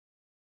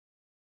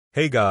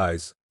Hey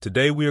guys,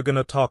 today we are going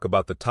to talk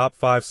about the top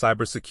 5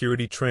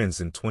 cybersecurity trends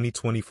in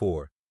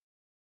 2024.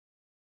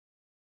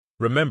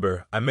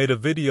 Remember, I made a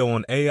video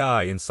on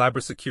AI and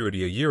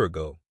cybersecurity a year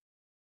ago.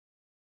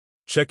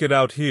 Check it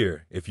out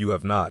here if you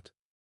have not.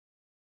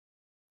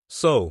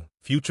 So,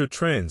 future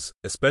trends,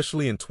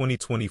 especially in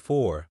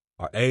 2024,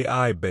 are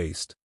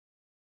AI-based.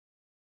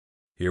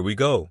 Here we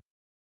go.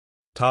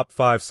 Top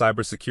 5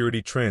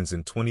 cybersecurity trends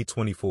in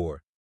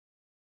 2024.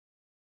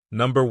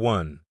 Number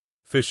 1.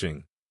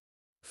 Phishing.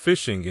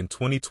 Phishing in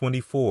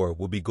 2024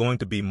 will be going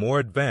to be more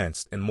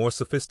advanced and more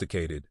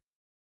sophisticated.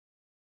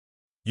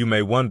 You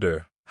may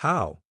wonder,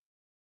 how?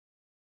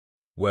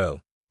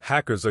 Well,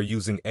 hackers are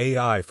using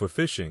AI for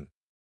phishing.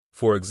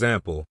 For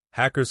example,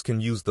 hackers can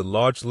use the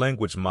large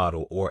language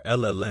model or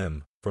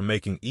LLM for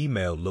making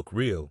email look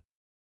real.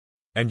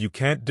 And you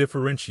can't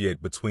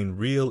differentiate between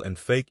real and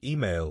fake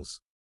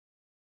emails.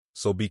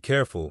 So be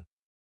careful.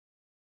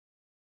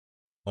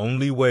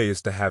 Only way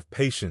is to have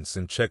patience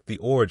and check the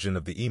origin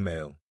of the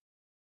email.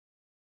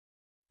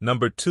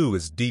 Number 2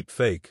 is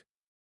Deepfake.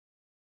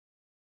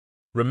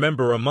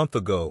 Remember a month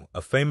ago,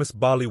 a famous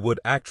Bollywood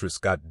actress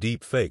got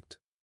deepfaked.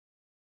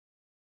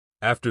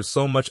 After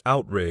so much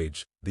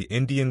outrage, the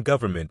Indian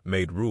government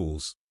made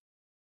rules.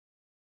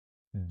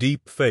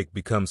 Deepfake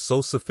becomes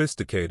so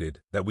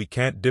sophisticated that we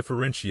can't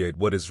differentiate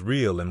what is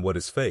real and what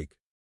is fake.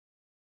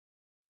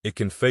 It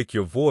can fake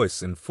your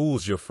voice and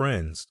fools your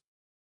friends.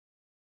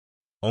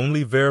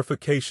 Only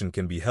verification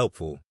can be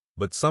helpful,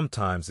 but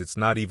sometimes it's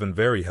not even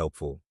very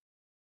helpful.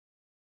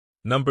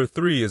 Number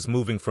 3 is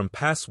moving from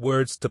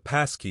passwords to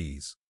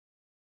passkeys.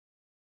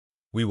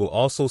 We will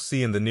also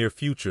see in the near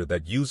future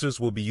that users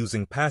will be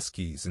using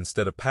passkeys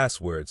instead of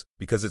passwords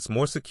because it's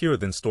more secure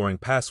than storing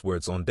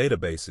passwords on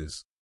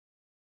databases.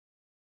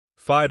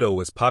 FIDO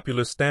is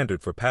popular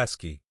standard for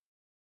passkey.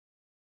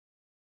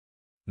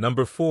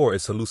 Number 4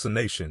 is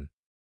hallucination.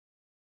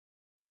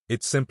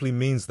 It simply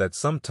means that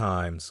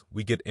sometimes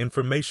we get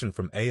information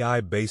from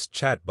AI-based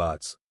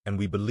chatbots and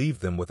we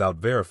believe them without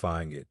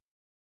verifying it.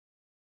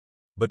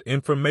 But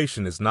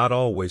information is not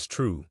always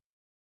true.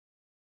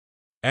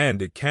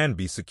 And it can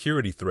be a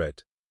security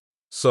threat.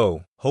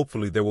 So,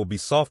 hopefully there will be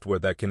software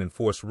that can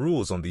enforce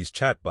rules on these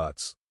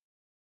chatbots.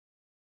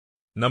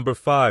 Number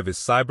 5 is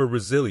cyber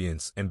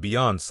resilience and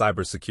beyond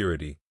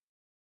cybersecurity.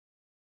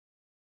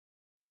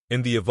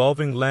 In the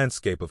evolving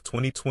landscape of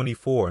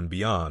 2024 and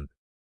beyond,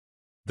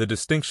 the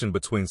distinction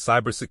between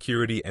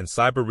cybersecurity and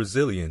cyber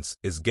resilience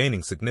is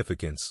gaining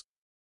significance.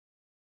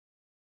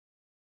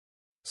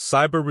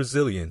 Cyber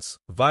resilience,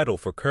 vital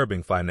for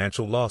curbing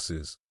financial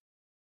losses,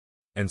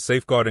 and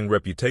safeguarding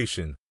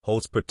reputation,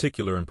 holds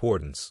particular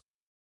importance.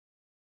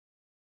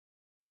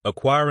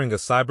 Acquiring a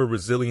cyber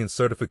resilience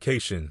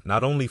certification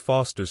not only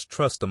fosters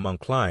trust among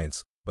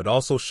clients, but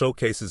also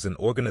showcases an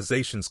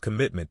organization's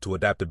commitment to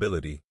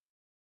adaptability.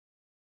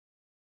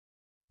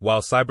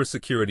 While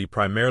cybersecurity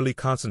primarily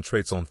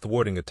concentrates on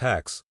thwarting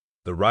attacks,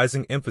 the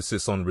rising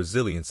emphasis on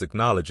resilience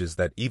acknowledges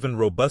that even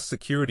robust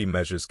security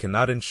measures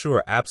cannot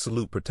ensure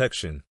absolute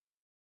protection.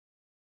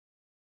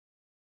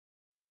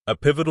 A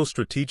pivotal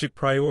strategic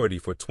priority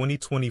for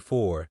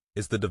 2024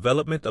 is the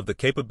development of the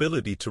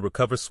capability to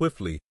recover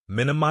swiftly,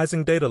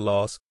 minimizing data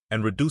loss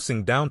and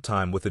reducing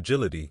downtime with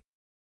agility.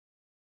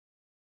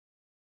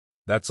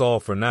 That's all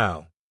for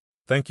now.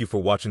 Thank you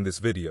for watching this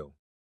video.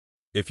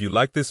 If you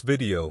like this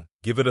video,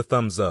 give it a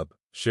thumbs up,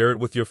 share it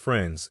with your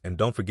friends, and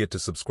don't forget to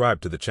subscribe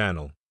to the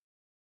channel.